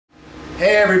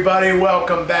Hey everybody,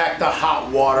 welcome back to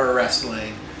Hot Water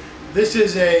Wrestling. This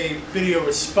is a video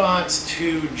response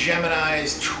to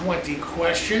Gemini's 20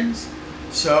 questions,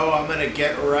 so I'm going to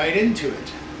get right into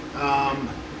it. Let's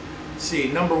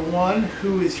see, number one,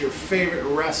 who is your favorite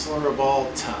wrestler of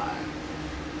all time?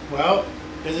 Well,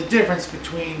 there's a difference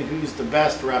between who's the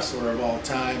best wrestler of all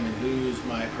time and who's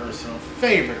my personal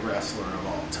favorite wrestler of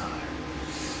all time.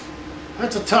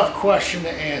 That's a tough question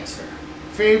to answer.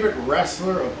 Favorite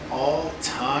wrestler of all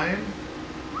time?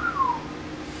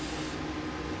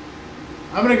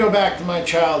 I'm going to go back to my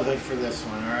childhood for this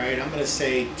one, alright? I'm going to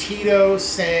say Tito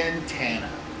Santana.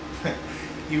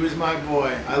 He was my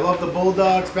boy. I loved the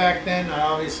Bulldogs back then. I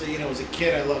obviously, as a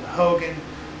kid, I loved Hogan.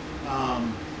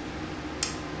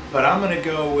 But I'm going to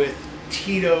go with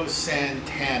Tito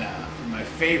Santana for my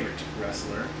favorite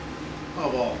wrestler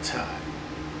of all time.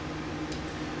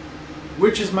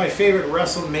 Which is my favorite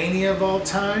WrestleMania of all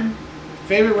time?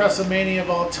 Favorite WrestleMania of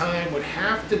all time would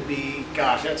have to be,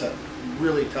 gosh, that's a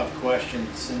really tough question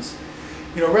since,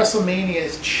 WrestleMania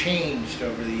has changed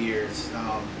over the years.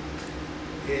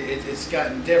 It's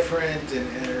gotten different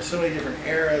and there's so many different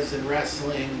eras in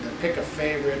wrestling. To pick a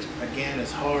favorite, again,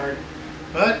 is hard.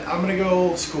 But I'm going to go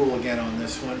old school again on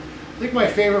this one. I think my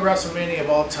favorite WrestleMania of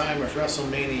all time was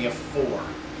WrestleMania 4.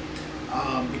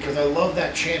 Because I love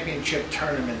that championship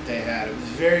tournament they had. It was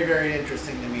very, very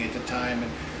interesting to me at the time,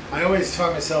 and I always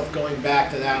found myself going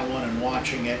back to that one and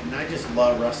watching it, and I just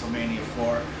love WrestleMania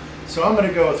 4. So I'm going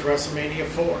to go with WrestleMania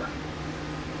 4.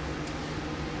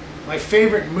 My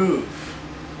favorite move.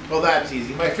 Well, that's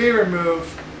easy. My favorite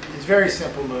move is a very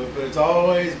simple move, but it's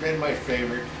always been my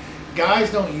favorite.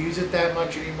 Guys don't use it that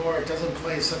much anymore. It doesn't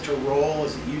play such a role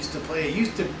as it used to play. It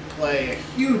used to play a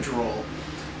huge role.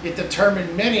 It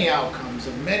determined many outcomes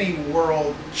of many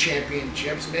world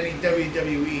championships, many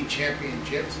WWE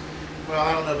championships. Well,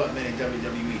 I don't know about many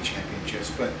WWE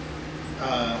championships, but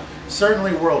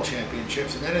certainly world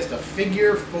championships. And that is the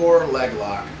figure 4 leg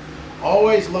lock.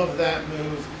 Always loved that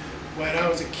move. When I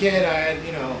was a kid, I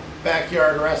had,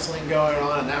 backyard wrestling going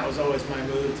on, and that was always my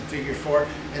move, the figure 4.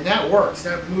 And that works.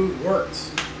 That move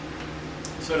works.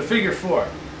 So the figure 4.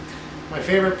 My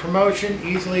favorite promotion,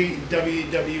 easily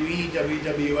WWE,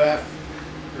 WWF.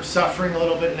 They're suffering a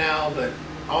little bit now, but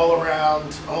all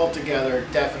around, all together,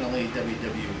 definitely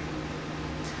WWE.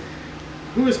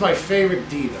 Who is my favorite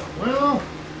diva? Well,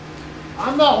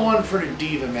 I'm not one for the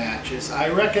diva matches. I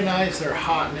recognize their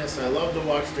hotness. I love to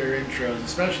watch their intros,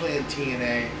 especially in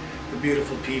TNA. The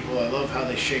beautiful people. I love how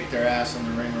they shake their ass on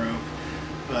the ring rope.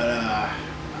 But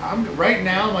right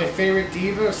now, my favorite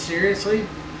diva, seriously,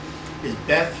 is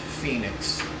Beth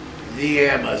Phoenix, the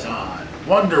Amazon.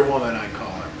 Wonder Woman, I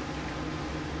call her.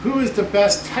 Who is the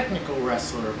best technical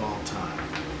wrestler of all time?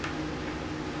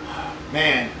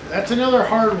 Man, that's another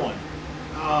hard one.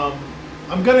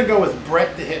 I'm going to go with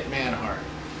Bret the Hitman Hart,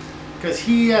 because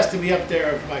he has to be up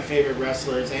there with my favorite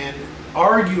wrestlers and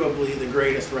arguably the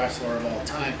greatest wrestler of all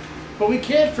time. But we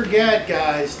can't forget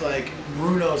guys like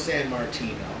Bruno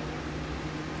Sammartino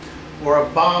or a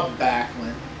Bob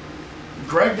Backlund.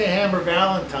 Greg the Hammer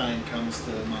Valentine comes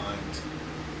to mind.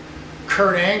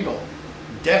 Kurt Angle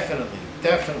definitely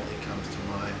comes to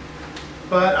mind.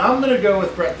 But I'm going to go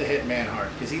with Bret the Hitman Hart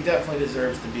because he definitely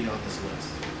deserves to be on this list.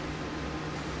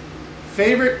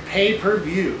 Favorite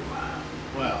pay-per-view?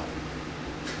 Well,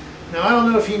 now I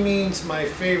don't know if he means my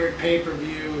favorite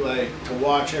pay-per-view like to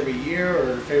watch every year or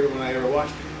the favorite one I ever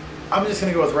watched. I'm just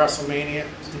going to go with WrestleMania.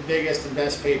 It's the biggest and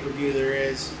best pay-per-view there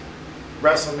is.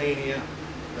 WrestleMania.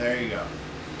 There you go.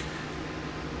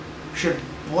 Should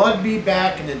blood be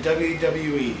back in the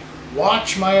WWE?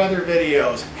 Watch my other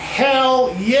videos.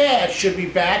 Hell yeah, it should be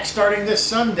back starting this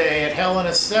Sunday at Hell in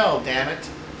a Cell, damn it.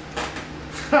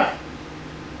 Ha!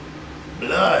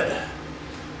 Blood.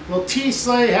 Will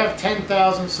T-Slay have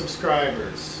 10,000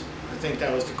 subscribers? I think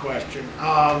that was the question.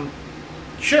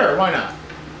 Sure, why not?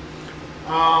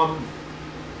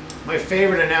 My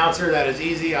favorite announcer, that is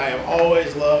easy. I have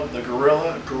always loved the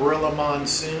Gorilla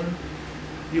Monsoon.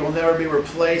 He will never be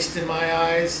replaced in my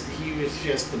eyes. He was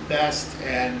just the best,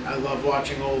 and I love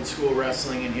watching old school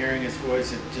wrestling and hearing his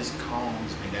voice. It just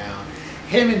calms me down.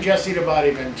 Him and Jesse the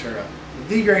Body Ventura,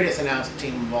 the greatest announcer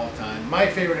team of all time. My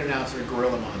favorite announcer,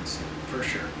 Gorilla Monsoon, for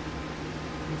sure.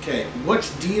 Okay,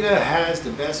 which diva has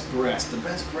the best breast? The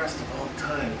best breast of all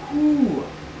time. Ooh.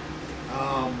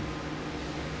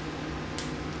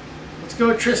 Let's go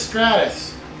with Trish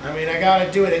Stratus. I mean, I gotta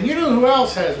do it. And you know who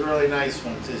else has really nice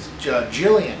ones? Is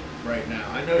Jillian right now.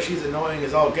 I know she's annoying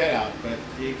as all get out, but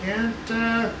you can't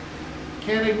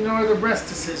ignore the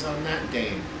breastises on that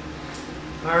dame.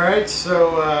 All right,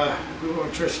 so we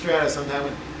went Trish Stratus on that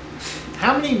one.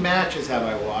 How many matches have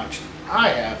I watched? I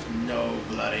have no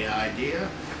bloody idea.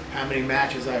 How many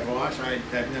matches I've watched,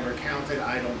 I've never counted.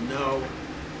 I don't know.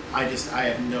 I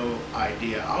have no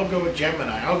idea. I'll go with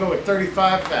Gemini. I'll go with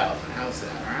 35,000. How's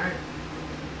that, all right?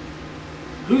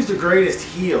 Who's the greatest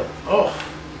heel? Oh,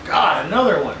 God,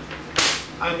 another one.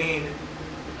 I mean,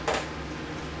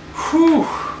 whew.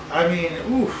 I mean,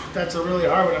 ooh, that's a really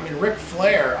hard one. I mean, Ric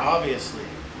Flair, obviously.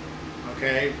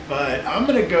 Okay, but I'm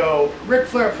going to go, Ric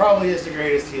Flair probably is the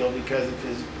greatest heel because of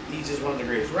he's just one of the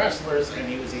greatest wrestlers, and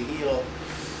he was a heel.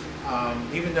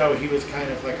 Even though he was kind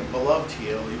of like a beloved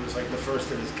heel, he was like the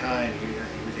first of his kind. He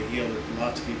was a heel that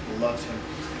lots of people loved him.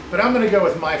 But I'm going to go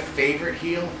with my favorite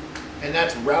heel, and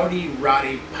that's Roddy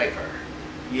Piper.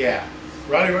 Yeah,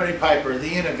 Roddy Piper,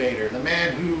 the innovator, the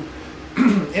man who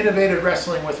innovated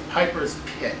wrestling with Piper's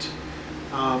Pit.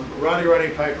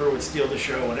 Roddy Piper would steal the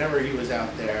show whenever he was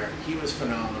out there. He was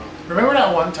phenomenal. Remember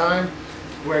that one time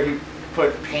where he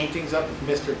put paintings up with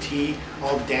Mr. T,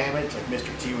 all damaged, like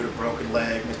Mr. T with a broken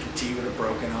leg, Mr. T with a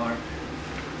broken arm.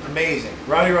 Amazing.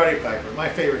 Roddy Piper, my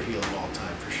favorite heel of all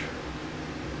time for sure.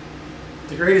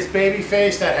 The greatest baby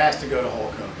face, that has to go to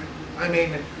Hulk Hogan. I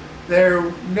mean,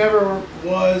 there never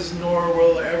was nor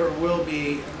will ever will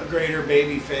be a greater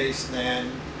baby face than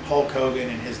Hulk Hogan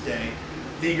in his day.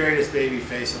 The greatest baby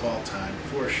face of all time,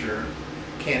 for sure.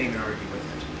 Can't even argue with it.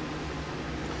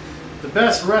 The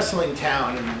best wrestling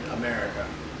town in America.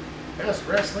 Best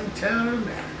wrestling town in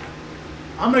America.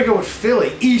 I'm going to go with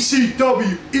Philly.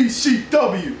 ECW,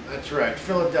 ECW. That's right,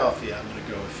 Philadelphia. I'm going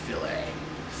to go with Philly.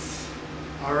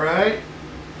 All right.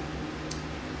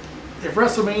 If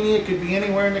WrestleMania could be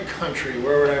anywhere in the country,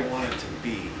 where would I want it to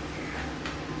be?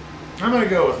 I'm going to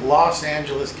go with Los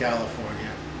Angeles,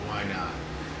 California. Why not?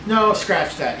 No,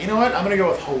 scratch that. You know what? I'm going to go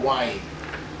with Hawaii.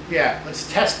 Yeah,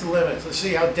 let's test the limits. Let's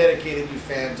see how dedicated you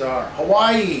fans are.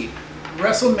 Hawaii,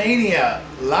 WrestleMania,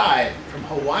 live from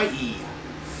Hawaii.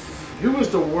 Who was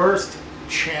the worst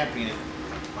champion?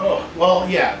 Oh, well,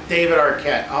 yeah, David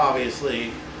Arquette,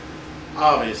 obviously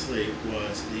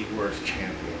was the worst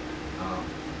champion.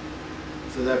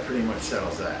 So that pretty much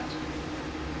settles that.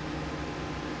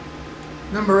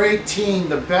 Number 18,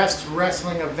 the best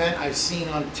wrestling event I've seen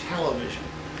on television.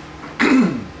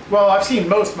 Well, I've seen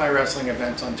most of my wrestling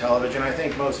events on television. I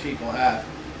think most people have.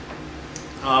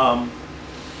 I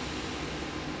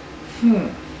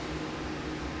mean,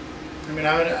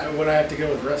 would I have to go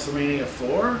with WrestleMania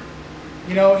 4?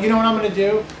 You know what I'm going to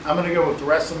do? I'm going to go with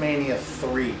WrestleMania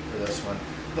 3 for this one.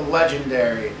 The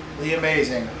legendary, the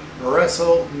amazing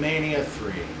WrestleMania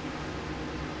 3.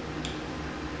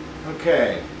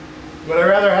 Okay. Would I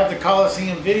rather have the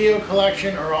Coliseum video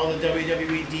collection or all the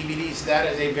WWE DVDs? That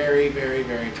is a very, very,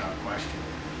 very tough question.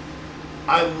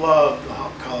 I love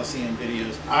the Coliseum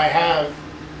videos. I have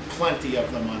plenty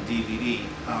of them on DVD,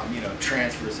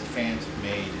 transfers that fans have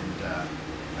made and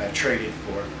I've traded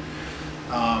for.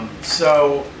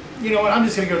 So, you know what, I'm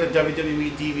just going to go with the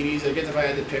WWE DVDs. I guess if I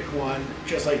had to pick one,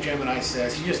 just like Gemini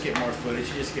says, you just get more footage,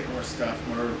 you just get more stuff,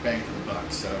 more bang for the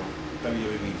buck. So,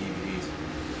 WWE DVDs.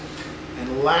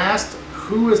 And last,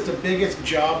 who is the biggest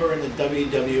jobber in the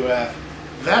WWF?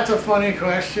 That's a funny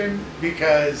question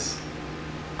because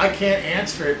I can't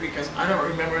answer it because I don't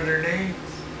remember their names.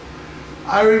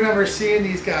 I remember seeing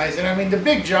these guys, and I mean the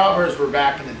big jobbers were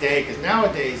back in the day because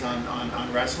nowadays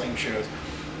on wrestling shows,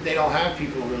 they don't have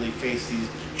people really face these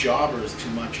jobbers too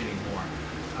much anymore.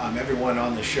 Everyone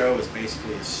on the show is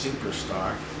basically a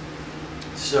superstar.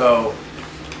 So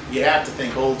you have to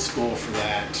think old school for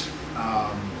that.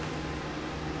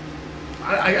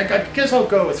 I guess I'll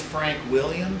go with Frank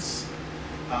Williams.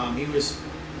 He was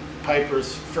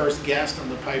Piper's first guest on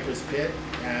the Piper's Pit.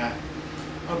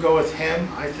 I'll go with him,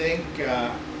 I think.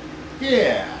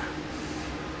 Yeah.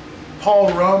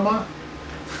 Paul Roma.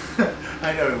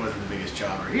 I know he wasn't the biggest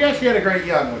jobber. He actually had a great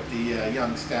run with the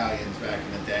Young Stallions back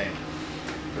in the day.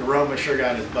 But Roma sure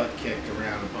got his butt kicked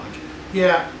around a bunch.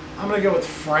 Yeah, I'm going to go with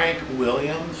Frank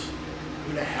Williams.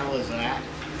 Who the hell is that?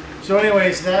 So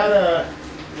anyways, that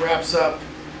wraps up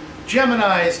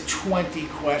Gemini's 20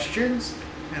 questions.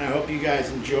 And I hope you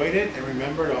guys enjoyed it. And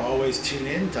remember to always tune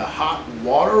in to Hot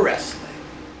Water Wrestling.